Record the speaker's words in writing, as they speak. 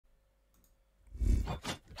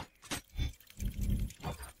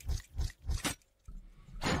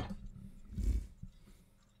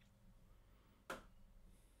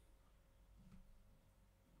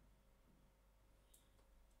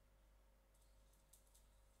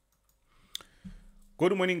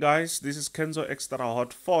Good morning, guys. This is Kenzo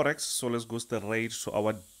Xtrahot Forex. So let's go straight to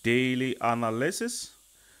our daily analysis.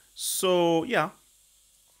 So yeah,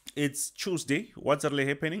 it's Tuesday. What's really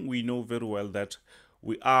happening? We know very well that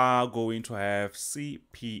we are going to have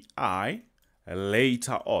CPI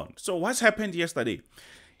later on. So what happened yesterday?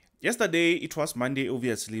 Yesterday it was Monday,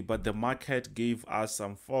 obviously, but the market gave us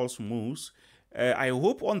some false moves. I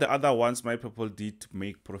hope on the other ones my people did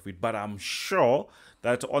make profit, but I'm sure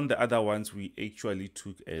that on the other ones we actually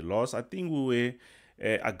took a loss. I think we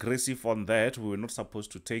were aggressive on that. We were not supposed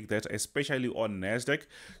to take that, especially on Nasdaq.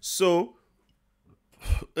 So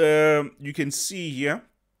you can see here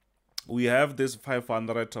we have this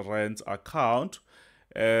 500 rand account.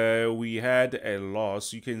 We had a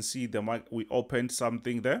loss. You can see the market, we opened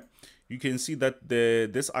something there. You can see that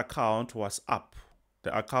this account was up.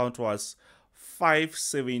 The account was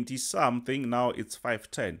 570 something, now it's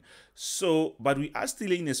 510. So but we are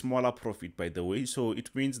still in a smaller profit, by the way, so it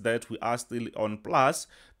means that we are still on plus.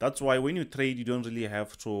 That's why when you trade, you don't really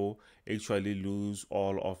have to actually lose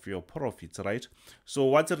all of your profits, right? So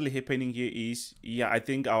what's really happening here is, yeah, I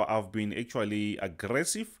think I've been actually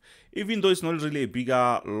aggressive, even though it's not really a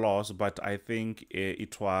bigger loss, but I think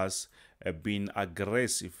it was being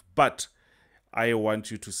aggressive. But I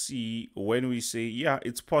want you to see when we say, yeah,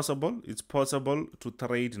 it's possible to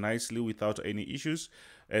trade nicely without any issues.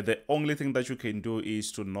 The only thing that you can do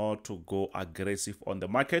is to not to go aggressive on the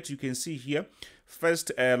market. You can see here,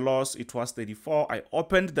 first loss, it was 34. I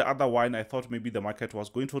opened the other one. I thought maybe the market was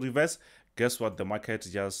going to reverse. Guess what? The market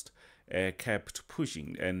just kept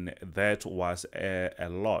pushing, and that was a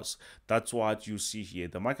loss. That's what you see here.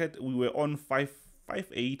 The market, we were on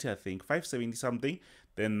 580, I think, 570 something.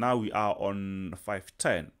 Then now we are on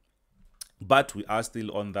 510, but we are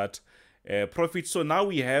still on that profit. So now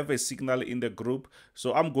we have a signal in the group,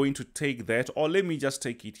 so I'm going to take that, or let me just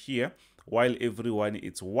take it here while everyone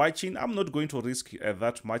is watching. I'm not going to risk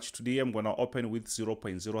that much today. I'm going to open with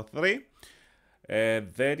 0.03.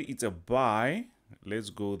 That is a buy. Let's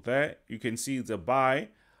go there. You can see it's a buy.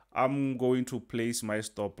 I'm going to place my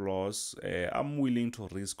stop loss. I'm willing to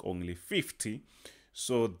risk only 50.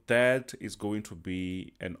 So that is going to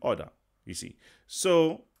be an order, you see.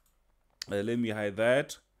 So let me hide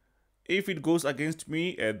that. If it goes against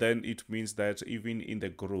me, then it means that even in the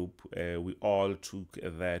group, we all took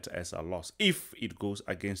that as a loss if it goes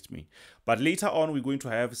against me. But later on, we're going to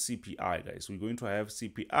have CPI, guys. We're going to have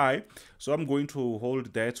CPI. So I'm going to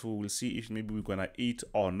hold that. We will see if maybe we're going to eat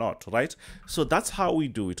or not, right? So that's how we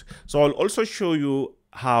do it. So I'll also show you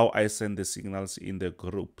how I send the signals in the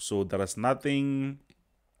group. So there is nothing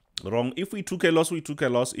wrong. If we took a loss, we took a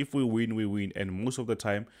loss. If we win, we win. And most of the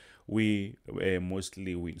time, we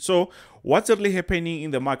mostly win. So what's really happening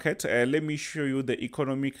in the market? Let me show you the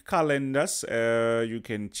economic calendars. You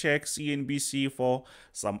can check CNBC for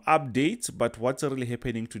some updates. But what's really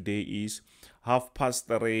happening today is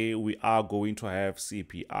 3:30, we are going to have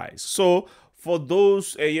CPI. So for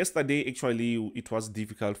those, yesterday, actually, it was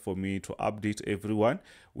difficult for me to update everyone.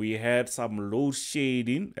 We had some load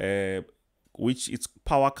shedding, which is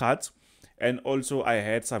power cuts. And also I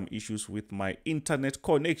had some issues with my internet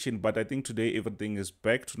connection, but I think today everything is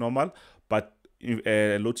back to normal. But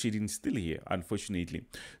load shedding is still here, unfortunately.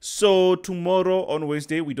 So tomorrow on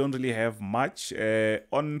Wednesday, we don't really have much.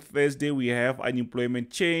 On Thursday, we have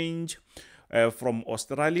unemployment change from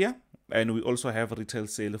Australia. And we also have retail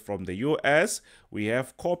sale from the US. We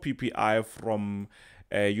have core PPI from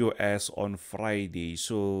US on Friday.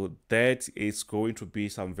 So that is going to be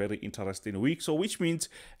some very interesting week. So which means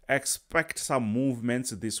expect some movements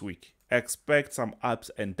this week. Expect some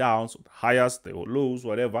ups and downs, highs, the lows,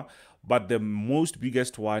 whatever. But the most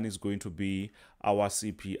biggest one is going to be our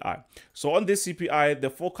CPI. So on this CPI, the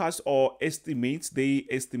forecast or estimates, they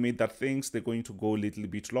estimate that they're going to go a little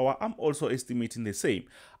bit lower. I'm also estimating the same.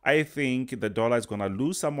 I think the dollar is going to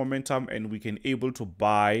lose some momentum and we can able to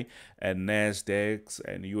buy Nasdaq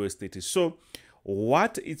and US30. So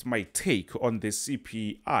what is my take on the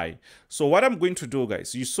CPI? So what I'm going to do,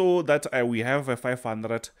 guys, you saw that we have a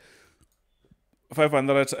 500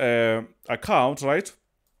 account, right?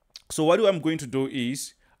 So what I'm going to do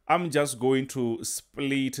is I'm just going to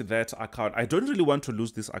split that account. I don't really want to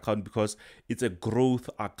lose this account because it's a growth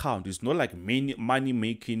account. It's not like money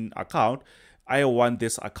making account. I want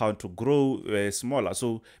this account to grow smaller.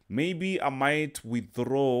 So maybe I might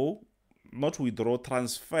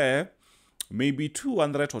transfer maybe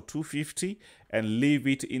 200 or 250 and leave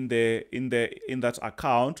it in that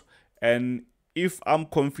account. And if I'm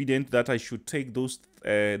confident that I should take those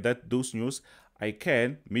news, I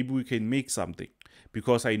can. Maybe we can make something,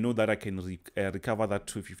 because I know that I can recover that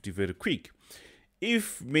 250 very quick.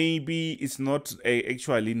 If maybe it's not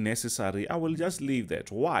actually necessary, I will just leave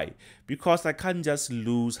that. Why? Because I can't just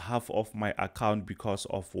lose half of my account because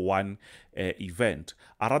of one event.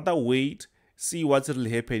 I rather wait, see what's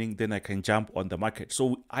really happening, then I can jump on the market.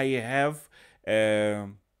 So I have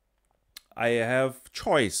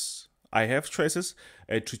choice. I have choices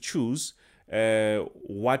to choose.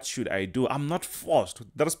 What should I do? I'm not forced.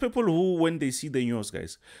 There's people who, when they see the news,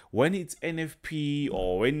 guys, when it's NFP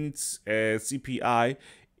or when it's CPI,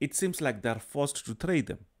 it seems like they're forced to trade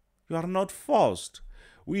them. You are not forced.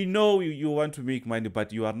 We know you want to make money,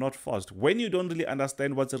 but you are not forced. When you don't really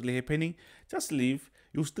understand what's really happening, just leave.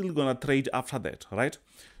 You're still gonna trade after that, right?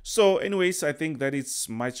 So anyways, I think that it's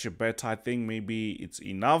much better. I think maybe it's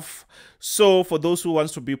enough. So for those who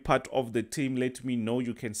wants to be part of the team, let me know.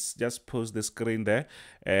 You can just post the screen there.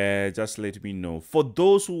 Just let me know. For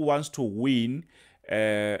those who wants to win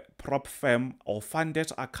prop firm or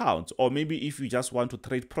funded accounts, or maybe if you just want to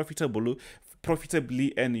trade profitably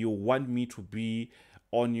and you want me to be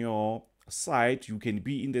on your side, you can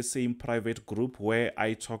be in the same private group where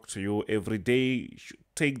I talk to you every day.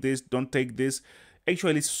 Take this, don't take this.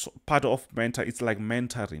 Actually, it's part of it's like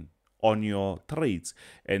mentoring on your trades,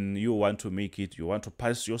 and you want to make it, you want to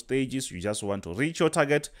pass your stages, you just want to reach your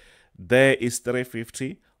target. There is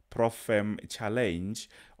 350 prop firm challenge,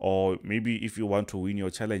 or maybe if you want to win your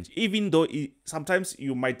challenge, even though sometimes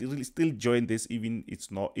you might really still join this, even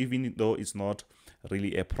though it's not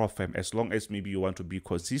really a prop firm, as long as maybe you want to be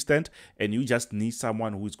consistent and you just need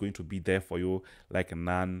someone who is going to be there for you like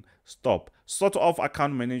non-stop, sort of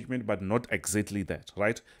account management, but not exactly that,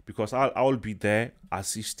 right? Because I'll be there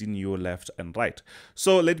assisting you left and right.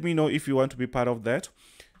 So let me know if you want to be part of that.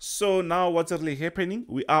 So now what's really happening?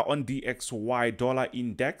 We are on DXY dollar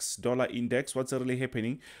index. What's really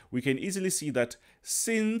happening? We can easily see that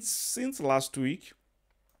since last week,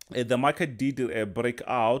 the market did a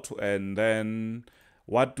breakout, and then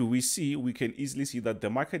what do we see? We can easily see that the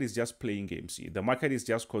market is just playing games here. The market is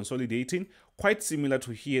just consolidating, quite similar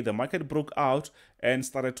to here. The market broke out and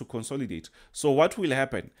started to consolidate. So what will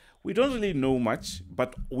happen? We don't really know much,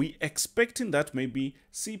 but we expecting that maybe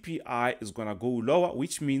CPI is gonna go lower,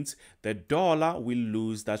 which means the dollar will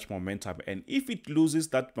lose that momentum. And if it loses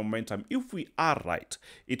that momentum, if we are right,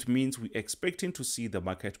 it means we expecting to see the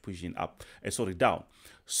market pushing up, down.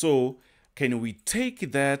 So can we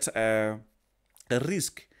take that a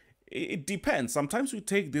risk? It depends. Sometimes we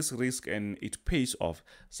take this risk and it pays off.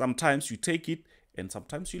 Sometimes you take it and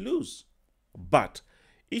sometimes you lose. But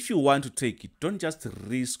if you want to take it, don't just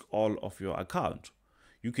risk all of your account.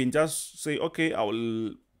 You can just say, okay, I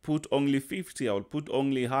will put only 50, I will put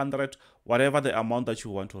only 100, whatever the amount that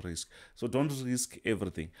you want to risk. So don't risk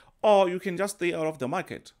everything. Or you can just stay out of the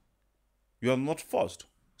market. You are not forced.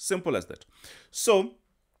 Simple as that. So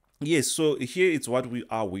yes, so here is what we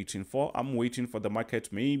are waiting for. I'm waiting for the market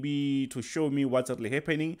maybe to show me what's really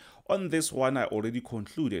happening. On this one, I already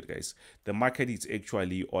concluded, guys. The market is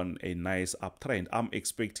actually on a nice uptrend. I'm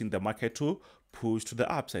expecting the market to push to the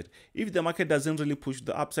upside. If the market doesn't really push to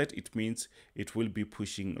the upside, it means it will be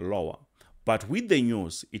pushing lower. But with the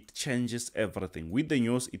news, it changes everything. With the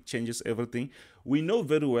news, it changes everything. We know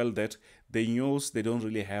very well that the news, they don't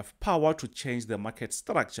really have power to change the market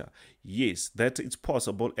structure. Yes, that is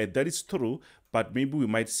possible, and that is true, but maybe we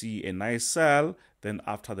might see a nice sell, then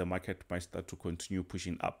after the market might start to continue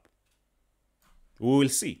pushing up. We will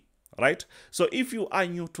see, right? So if you are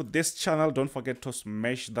new to this channel, don't forget to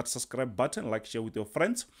smash that subscribe button, like, share with your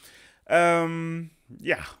friends.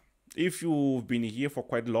 Yeah, if you've been here for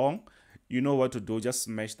quite long, you know what to do. Just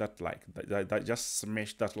smash that like. Just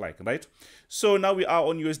smash that like, right? So now we are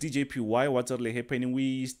on USD/JPY. What's really happening?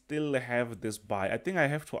 We still have this buy. I think I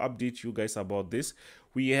have to update you guys about this.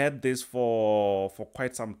 We had this for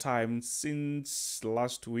quite some time, since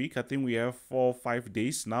last week. I think we have 4 or 5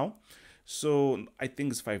 days now. So I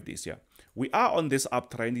think it's 5 days, yeah. We are on this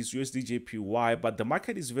uptrend, is USD/JPY, but the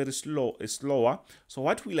market is very slower. So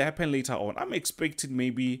what will happen later on? I'm expecting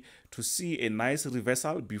maybe to see a nice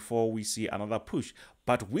reversal before we see another push.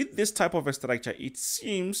 But with this type of a structure, it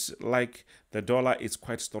seems like the dollar is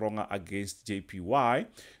quite stronger against JPY.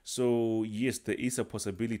 So yes, there is a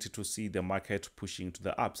possibility to see the market pushing to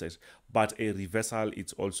the upside. But a reversal,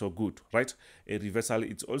 it's also good, right? A reversal,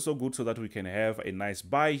 it's also good, so that we can have a nice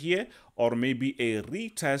buy here, or maybe a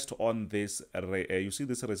retest on this. You see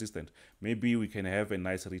this resistance? Maybe we can have a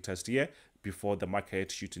nice retest here before the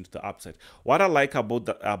market shooting to the upside. What I like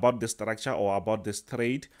about this structure, or about this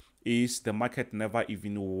trade, is the market never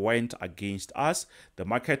even went against us. The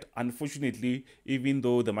market, unfortunately, even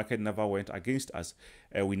though the market never went against us,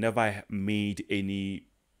 we never made any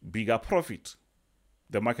bigger profit.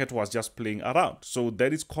 the market was just playing around. So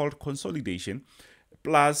that is called consolidation.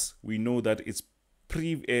 Plus, we know that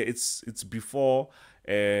it's before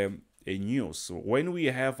a news. So when we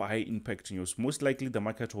have high impact news, most likely the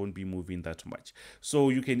market won't be moving that much. So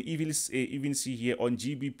you can even see here on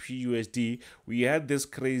Gbpusd, we had this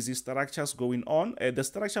crazy structures going on. The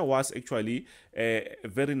structure was actually a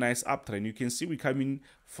very nice uptrend. You can see we coming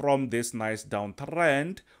from this nice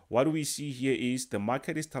downtrend. What we see here is the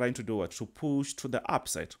market is trying to do what? To push to the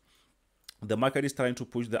upside. The market is trying to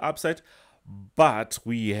push the upside, but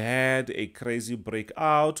we had a crazy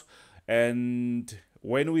breakout, and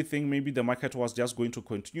when we think maybe the market was just going to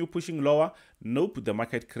continue pushing lower, nope, the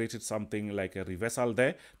market created something like a reversal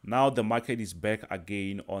there. Now the market is back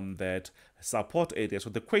again on that support area. So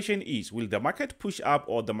the question is, will the market push up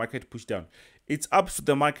or the market push down? It's up to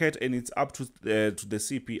the market and it's up to the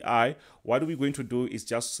CPI. What we're going to do is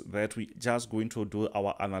just that we just going to do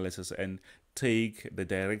our analysis and take the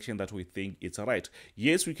direction that we think it's right.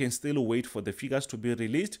 Yes, we can still wait for the figures to be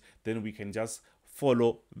released, then we can just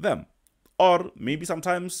follow them. Or maybe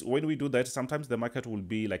sometimes when we do that, sometimes the market will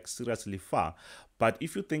be like seriously far. But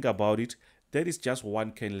if you think about it, there is just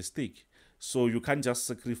one candlestick. So you can't just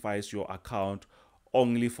sacrifice your account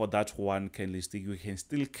only for that one candlestick. You can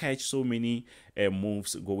still catch so many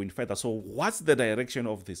moves going further. So what's the direction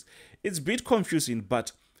of this? It's a bit confusing,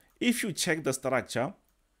 but if you check the structure,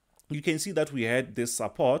 you can see that we had this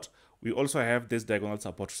support. We also have this diagonal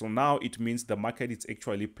support. So now it means the market is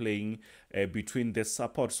actually playing between this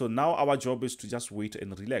support. So now our job is to just wait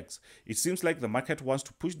and relax. It seems like the market wants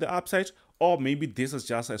to push the upside, or maybe this is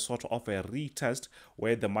just a sort of a retest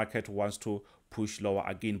where the market wants to push lower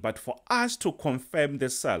again. But for us to confirm the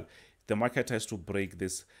sell, the market has to break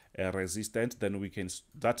this resistance. Then we can,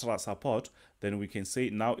 that's our support. Then we can say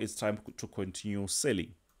now it's time to continue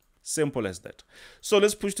selling. Simple as that. So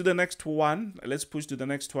let's push to the next one. Let's push to the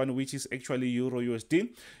next one, which is actually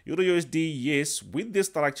EURUSD. EURUSD, yes, with this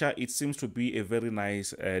structure, it seems to be a very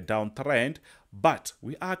nice downtrend, but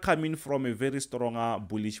we are coming from a very stronger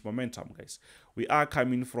bullish momentum, guys. We are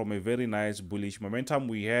coming from a very nice bullish momentum.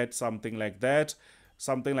 We had something like that,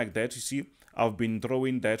 you see. I've been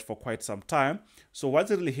drawing that for quite some time. So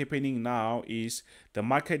what's really happening now is the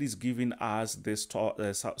market is giving us this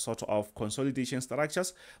sort of consolidation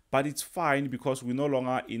structures, but it's fine because we're no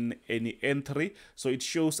longer in any entry. So it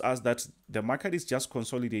shows us that the market is just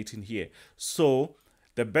consolidating here. So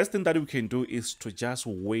the best thing that we can do is to just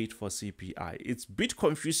wait for CPI. It's a bit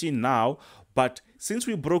confusing now, but since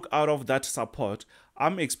we broke out of that support,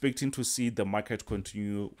 I'm expecting to see the market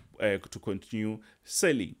continue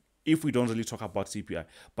selling, if we don't really talk about CPI.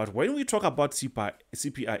 But when we talk about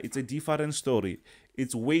CPI, it's a different story.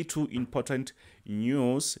 It's way too important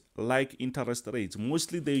news, like interest rates.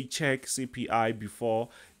 Mostly they check CPI before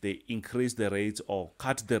they increase the rates or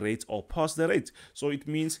cut the rates or pause the rates. So it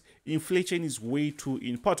means inflation is way too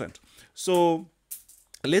important. So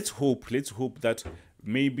let's hope that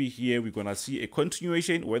maybe here we're gonna see a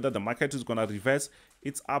continuation. Whether the market is gonna reverse,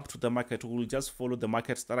 it's up to the market. We'll just follow the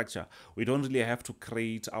market structure. We don't really have to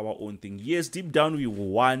create our own thing. Yes, deep down we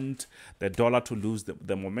want the dollar to lose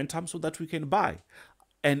the momentum so that we can buy.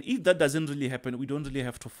 And if that doesn't really happen, we don't really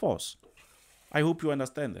have to force. I hope you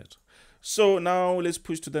understand that. So now let's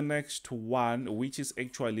push to the next one, which is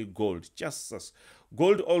actually gold. Just as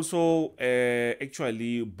gold also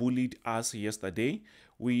actually bullied us yesterday.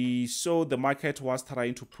 We saw the market was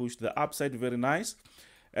trying to push the upside, very nice.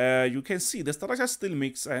 You can see the structure still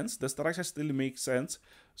makes sense.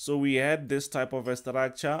 So we had this type of a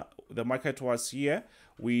structure. The market was here.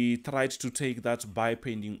 We tried to take that buy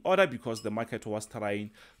pending order because the market was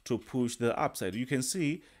trying to push the upside. You can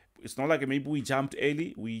see it's not like maybe we jumped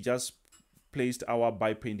early. We just placed our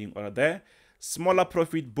buy pending order there. Smaller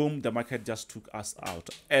profit, boom, the market just took us out.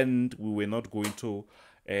 And we were not going to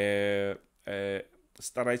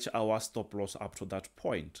stretch our stop loss up to that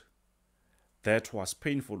point. That was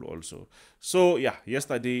painful also. So yeah,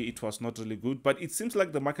 yesterday it was not really good, but it seems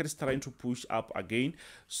like the market is trying to push up again.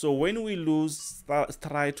 So when we lose,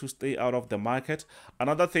 try to stay out of the market.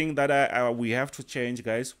 Another thing that we have to change,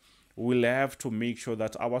 guys, we'll have to make sure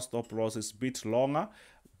that our stop loss is a bit longer,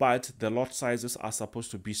 but the lot sizes are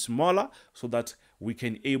supposed to be smaller so that we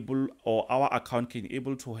can able, or our account can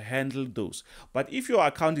able to handle those. But if your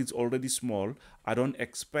account is already small, I don't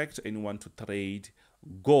expect anyone to trade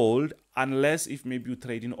gold unless if maybe you're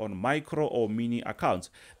trading on micro or mini accounts.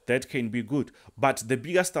 That can be good, but the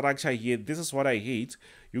bigger structure here, this is what I hate.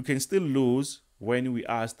 You can still lose when we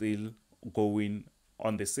are still going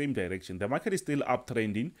on the same direction. The market is still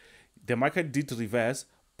uptrending. The market did reverse,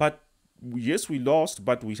 but yes, we lost,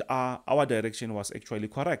 but our direction was actually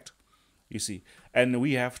correct. you see, and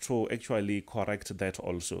we have to actually correct that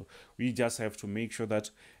also. We just have to make sure that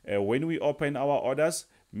when we open our orders,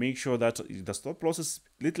 make sure that the stop loss is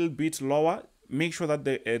a little bit lower, make sure that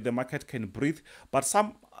the market can breathe. But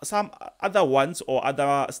some other ones or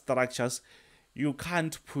other structures, you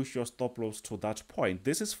can't push your stop loss to that point.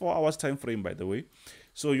 This is 4 hours time frame, by the way,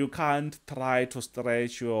 so you can't try to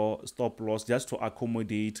stretch your stop loss just to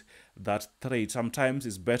accommodate that trade. Sometimes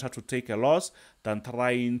it's better to take a loss than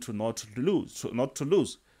trying to not lose,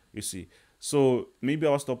 you see. So maybe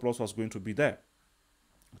our stop loss was going to be there.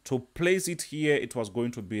 To place it here, it was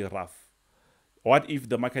going to be rough. What if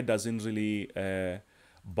the market doesn't really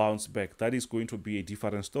bounce back? That is going to be a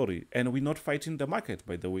different story, and we're not fighting the market,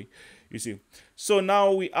 by the way, you see. So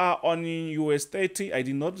now we are on US30. I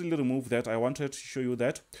did not really remove that. I wanted to show you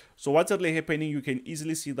that. So what's really happening, you can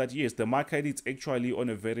easily see that yes, the market is actually on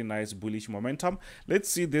a very nice bullish momentum. Let's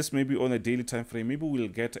see this maybe on a daily time frame. Maybe we'll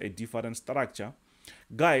get a different structure.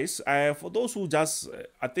 Guys, for those who just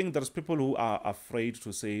I think there's people who are afraid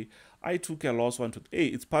to say I took a loss one to hey,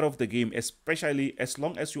 it's part of the game, especially as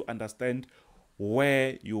long as you understand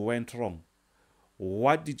where you went wrong.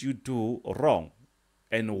 What did you do wrong?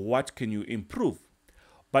 And what can you improve?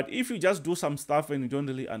 But if you just do some stuff and you don't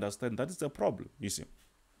really understand, that is the problem, you see.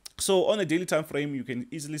 So on a daily time frame, you can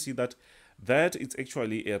easily see that it's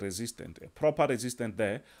actually a resistance, a proper resistance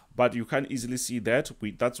there, but you can easily see that.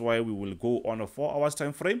 That's why we will go on a 4 hours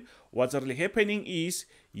time frame. What's really happening is,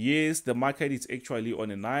 yes, the market is actually on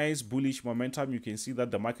a nice bullish momentum. You can see that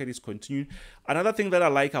the market is continuing. Another thing that I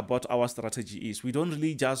like about our strategy is we don't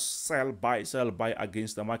really just sell buy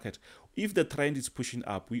against the market. If the trend is pushing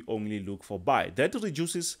up, we only look for buy. That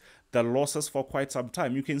reduces the losses for quite some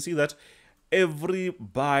time. You can see that every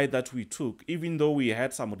buy that we took, even though we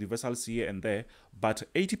had some reversals here and there, but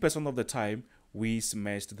 80% of the time we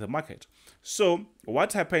smashed the market. So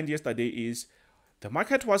what happened yesterday is the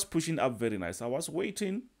market was pushing up very nice. I was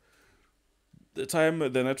waiting. The time the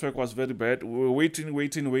network was very bad. We were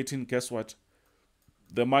waiting. Guess what?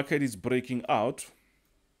 The market is breaking out.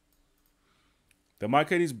 The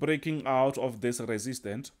market is breaking out of this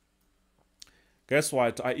resistance. Guess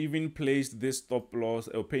what? I even placed this stop loss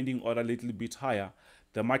or pending order a little bit higher.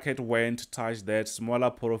 The market went, touched that smaller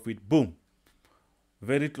profit, boom.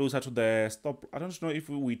 Very closer to the stop. I don't know if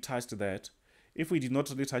we touched that. If we did not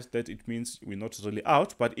really touch that, it means we're not really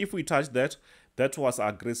out. But if we touched that, that was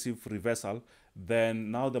aggressive reversal.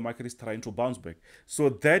 Then now the market is trying to bounce back. So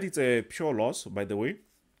that is a pure loss, by the way.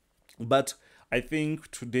 But I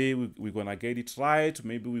think today we're going to get it right.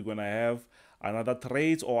 Maybe we're going to have another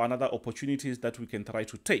trades or another opportunities that we can try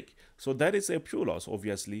to take. So that is a pure loss,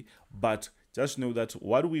 obviously, but just know that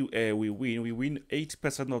what we win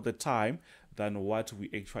 80% of the time than what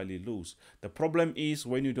we actually lose. The problem is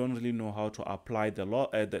when you don't really know how to apply the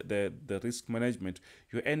law, the risk management,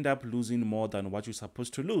 you end up losing more than what you're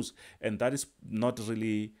supposed to lose, and that is not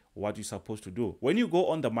really what you're supposed to do. When you go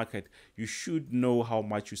on the market, you should know how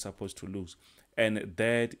much you're supposed to lose, and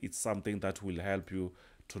that is something that will help you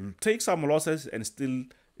to take some losses and still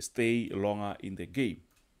stay longer in the game.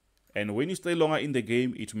 And when you stay longer in the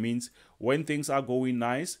game, it means when things are going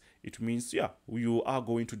nice, it means, yeah, you are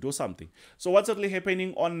going to do something. So what's really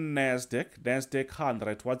happening on Nasdaq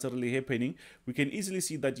 100, what's really happening? We can easily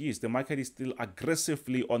see that, yes, the market is still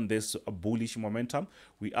aggressively on this bullish momentum.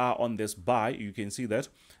 We are on this buy. You can see that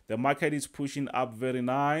the market is pushing up very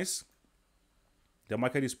nice. The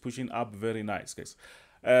market is pushing up very nice, guys.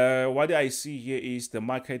 What I see here is the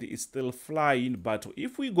market is still flying, but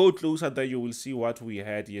if we go closer there, you will see what we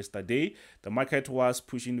had yesterday. The market was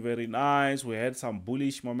pushing very nice. We had some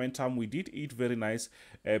bullish momentum. We did eat very nice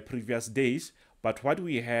previous days, but what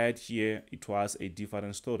we had here, it was a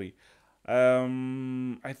different story.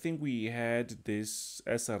 I think we had this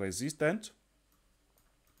as a resistance,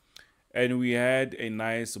 and we had a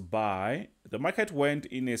nice buy. The market went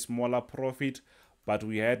in a smaller profit, but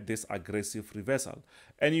we had this aggressive reversal,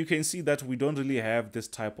 and you can see that we don't really have this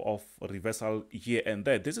type of reversal here and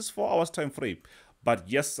there. This is 4 hours time frame, but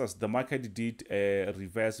yes, as the market did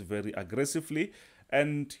reverse very aggressively,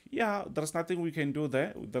 and yeah, there's nothing we can do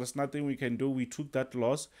there. There's nothing we can do. We took that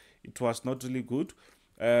loss. It was not really good,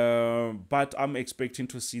 but I'm expecting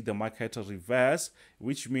to see the market reverse,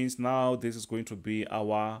 which means now this is going to be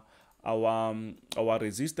our our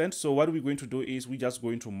resistance. So what we're going to do is we're just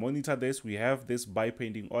going to monitor this. We have this buy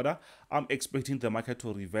pending order. I'm expecting the market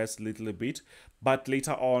to reverse a little bit, but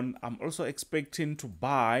later on I'm also expecting to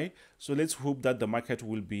buy. So let's hope that the market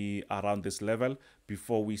will be around this level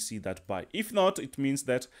before we see that buy. If not, it means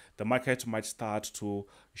that the market might start to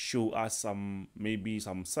show us some, maybe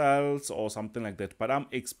some sells or something like that, but I'm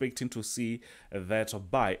expecting to see that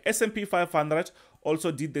buy. S&P 500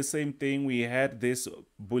 also did the same thing. We had this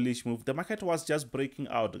bullish move. The market was just breaking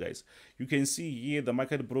out, guys. You can see here the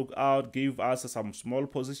market broke out, gave us some small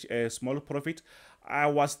position, small profit. I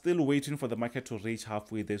was still waiting for the market to reach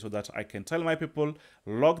halfway there so that I can tell my people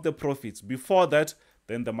lock the profits. Before that,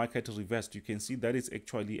 then the market reversed. You can see that is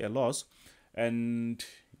actually a loss, and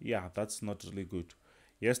yeah, that's not really good.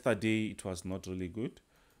 Yesterday it was not really good,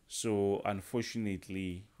 so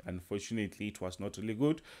unfortunately it was not really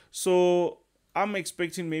good. So I'm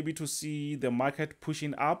expecting maybe to see the market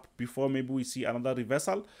pushing up before maybe we see another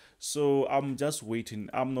reversal. So I'm just waiting.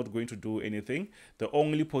 I'm not going to do anything. The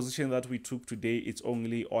only position that we took today is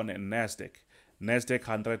only on a Nasdaq. Nasdaq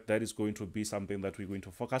 100, that is going to be something that we're going to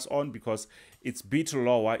focus on because it's a bit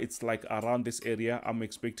lower. It's like around this area. I'm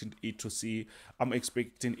expecting it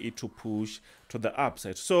to push to the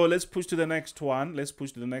upside. So let's push to the next one. Let's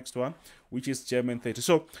push to the next one, which is German 30.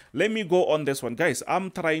 So let me go on this one, guys. I'm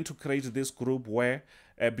trying to create this group where,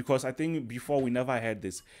 because I think before we never had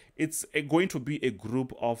this, it's going to be a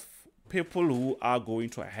group of people who are going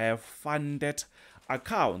to have funded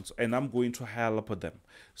accounts, and I'm going to help them.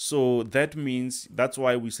 So that means, that's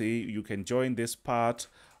why we say you can join this part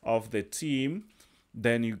of the team.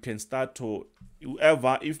 Then you can start to,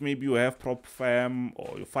 whoever, if maybe you have prop firm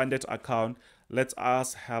or your funded account, let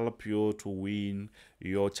us help you to win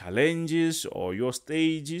your challenges or your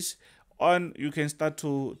stages, and you can start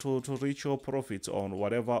to reach your profits on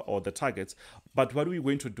whatever or the targets. But what we're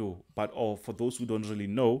going to do, for those who don't really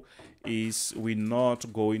know, is we're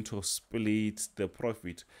not going to split the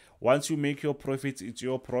profit. Once you make your profit, it's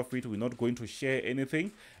your profit. We're not going to share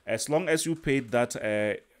anything. As long as you paid that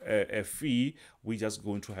a fee, we're just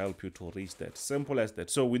going to help you to reach that. Simple as that.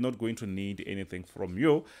 So we're not going to need anything from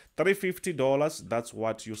you. $350, that's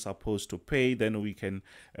what you're supposed to pay. Then we can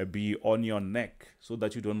be on your neck so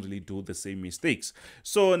that you don't really do the same mistakes.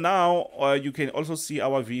 So now you can also see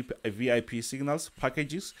our VIP signals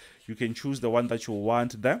packages. You can choose the one that you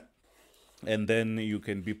want there, and then you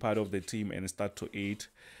can be part of the team and start to eat.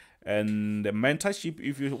 And the mentorship,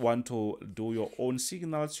 if you want to do your own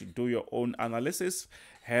signals, you do your own analysis,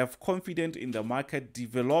 have confidence in the market,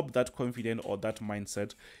 develop that confidence or that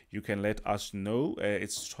mindset, you can let us know.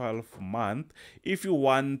 It's 12 months. If you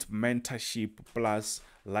want mentorship plus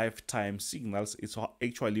lifetime signals, it's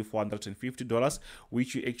actually $450,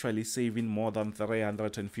 which you actually saving more than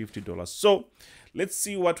 $350. So let's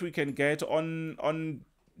see what we can get on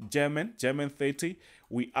German 30.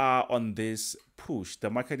 We are on this push. The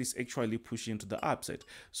market is actually pushing to the upside.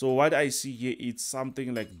 So what I see here, it's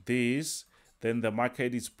something like this. Then the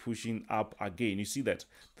market is pushing up again. You see that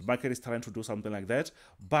the market is trying to do something like that,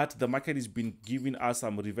 but the market has been giving us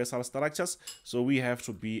some reversal structures, so we have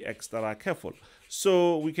to be extra careful.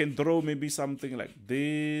 So we can draw maybe something like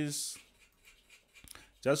this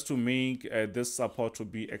just to make this support to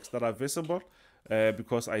be extra visible.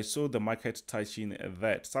 Because I saw the market touching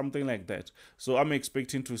that, something like that. So I'm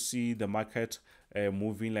expecting to see the market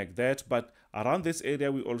moving like that, but around this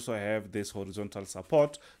area we also have this horizontal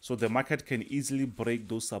support, so the market can easily break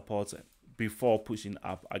those supports before pushing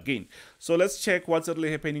up again. So let's check what's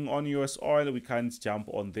really happening on US oil. We can't jump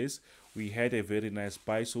on this. We had a very nice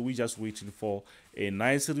buy, so we're just waiting for a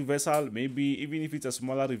nice reversal. Maybe even if it's a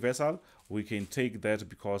smaller reversal, we can take that,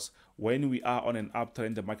 because when we are on an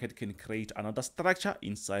uptrend, the market can create another structure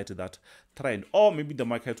inside that trend, or maybe the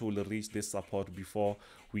market will reach this support before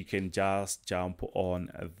we can just jump on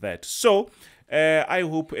that. So I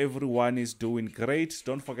hope everyone is doing great.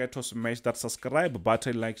 Don't forget to smash that subscribe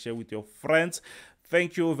button, like, share with your friends.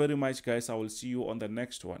 Thank you very much, guys. I will see you on the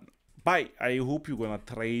next one. Bye. I hope you're gonna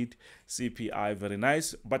trade CPI. Very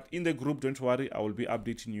nice. But in the group, don't worry, I will be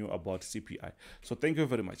updating you about CPI. So thank you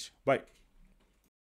very much. Bye.